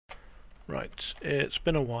Right, it's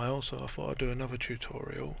been a while, so I thought I'd do another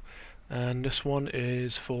tutorial, and this one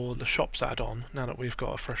is for the shops add-on. Now that we've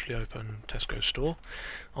got a freshly opened Tesco store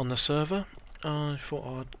on the server, I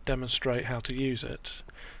thought I'd demonstrate how to use it.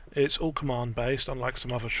 It's all command based, unlike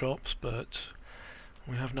some other shops, but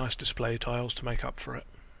we have nice display tiles to make up for it,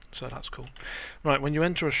 so that's cool. Right, when you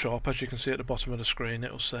enter a shop, as you can see at the bottom of the screen,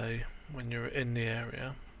 it'll say when you're in the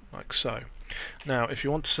area, like so. Now, if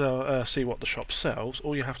you want to see what the shop sells,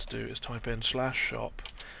 all you have to do is type in /shop,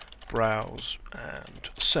 browse, and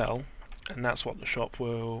sell, and that's what the shop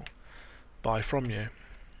will buy from you.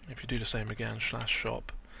 If you do the same again, /shop,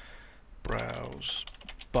 browse,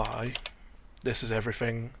 buy, this is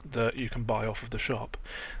everything that you can buy off of the shop.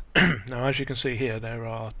 Now, as you can see here, there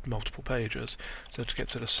are multiple pages. So to get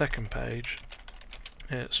to the second page,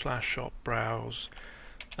 it's /shop, browse,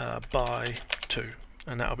 buy 2.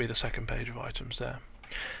 And that'll be the second page of items there.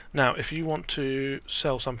 Now, if you want to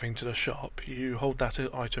sell something to the shop, you hold that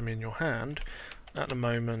item in your hand. At the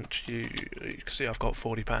moment, you can see I've got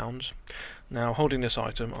 £40. Now, holding this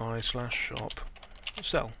item, I /shop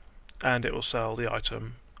sell, and it will sell the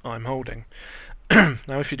item I'm holding.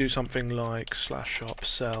 Now, if you do something like /shop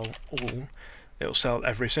sell all, it will sell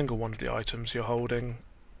every single one of the items you're holding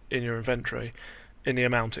in your inventory in the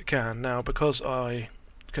amount it can. Now, because I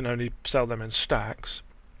can only sell them in stacks,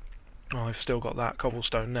 I've still got that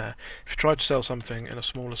cobblestone there. If you try to sell something in a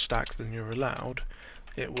smaller stack than you're allowed,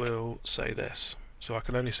 it will say this. So I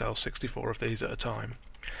can only sell 64 of these at a time.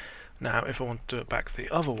 Now, if I want to do it back the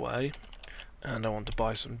other way, and I want to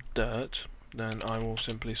buy some dirt, then I will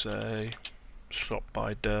simply say shop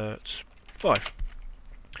buy dirt 5,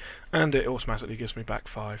 and it automatically gives me back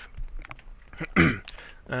 5.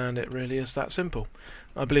 And it really is that simple.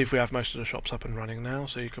 I believe we have most of the shops up and running now,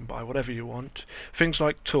 so you can buy whatever you want. Things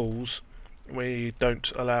like tools we don't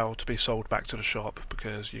allow to be sold back to the shop,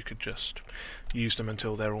 because you could just use them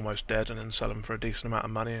until they're almost dead and then sell them for a decent amount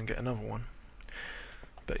of money and get another one.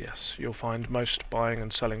 But yes, you'll find most buying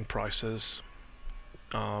and selling prices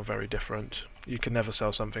are very different. You can never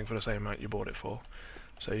sell something for the same amount you bought it for,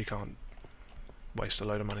 so you can't waste a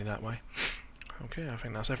load of money that way. Okay, I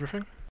think that's everything.